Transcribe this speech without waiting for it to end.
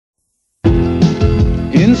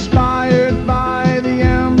inspired by the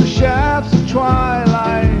amber shafts of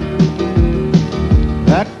twilight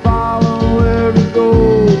that follow every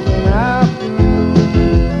golden afternoon.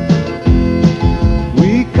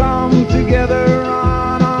 We come together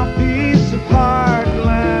on our piece of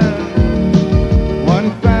heartland,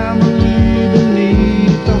 one family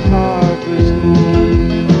beneath the harvest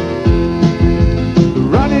moon. The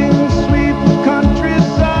running sweep of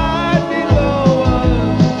countryside below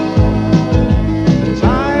us, the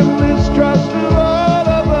timeless trust of all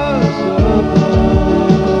of us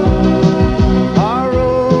above, are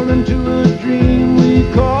rolled into a dream we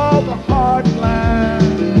call the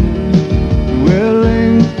Heartland, where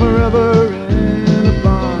linked forever in a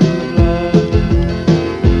bond of love.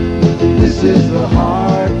 This is the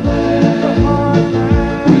Heartland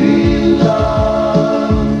we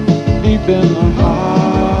love, deep in the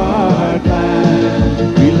Heartland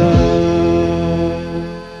we love.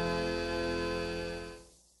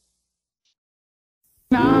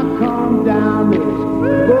 Now come down this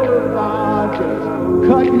boulevard, just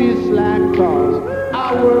cut me slack, cause I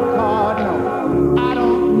work hard. No, I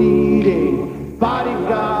don't need a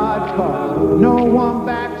bodyguard, cause no one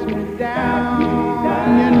backs me down.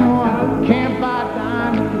 You know I can't buy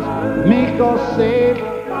diamonds, make or save,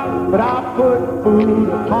 but I put food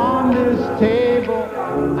upon this table.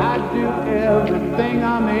 I do everything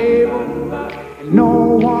I'm able, and no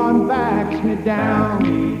one backs me down.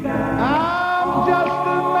 I'm just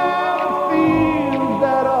a man who feels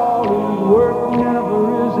that all his work never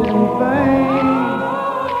is in vain.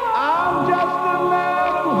 I'm just a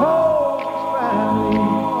man who holds his family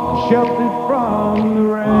sheltered from the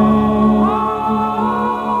rain.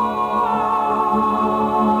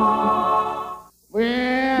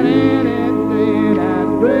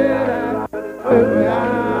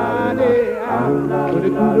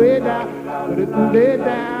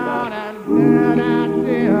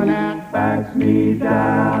 Backs me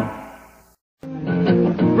down.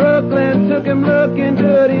 Brooklyn took him looking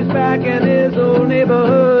good. He's back in his old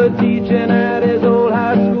neighborhood, teaching at his old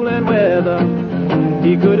high school. And whether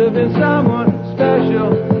he could have been someone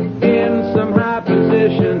special in some high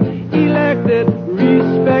position, elected,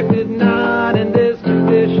 respected, not